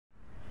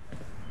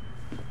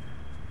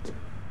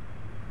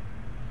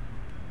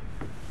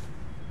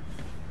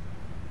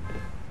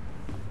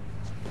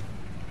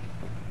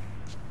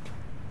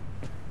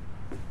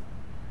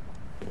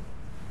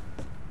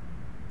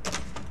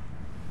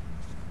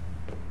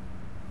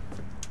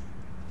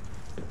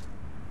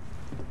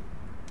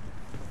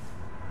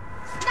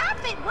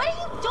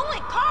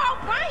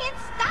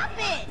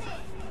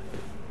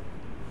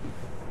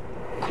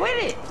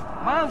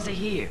to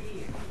hear.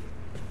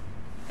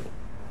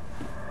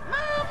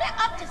 Mom, they're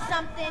up to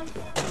something.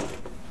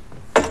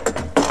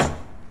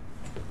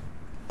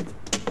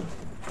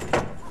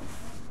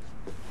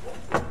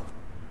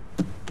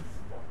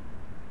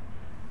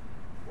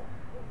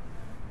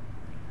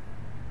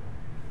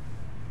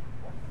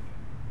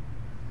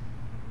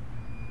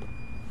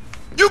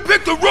 You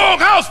picked the wrong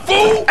house,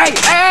 fool!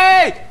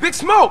 Hey, Big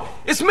Smoke!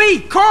 It's me,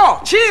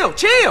 Carl! Chill!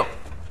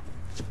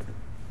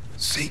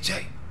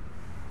 CJ?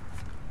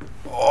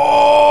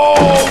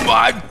 Oh,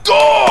 my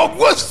dog!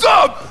 What's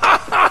up?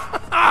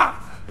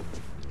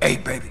 Hey,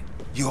 baby,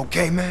 you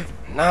okay, man?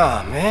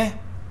 Nah, man.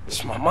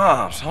 It's my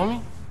mom's,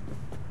 homie.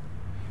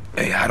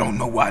 Hey, I don't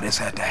know why this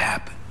had to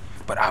happen,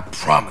 but I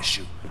promise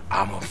you,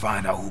 I'm gonna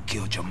find out who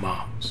killed your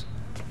moms.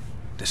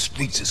 The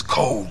streets is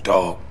cold,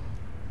 dog.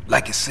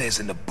 Like it says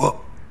in the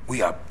book,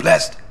 we are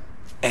blessed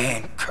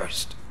and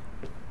cursed.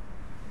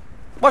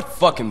 What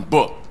fucking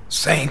book?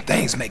 Same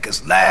things make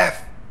us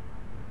laugh,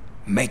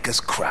 make us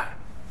cry.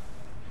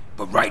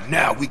 But right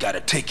now, we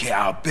gotta take care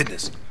of our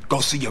business. Go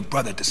see your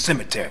brother at the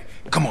cemetery.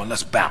 Come on,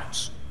 let's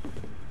bounce.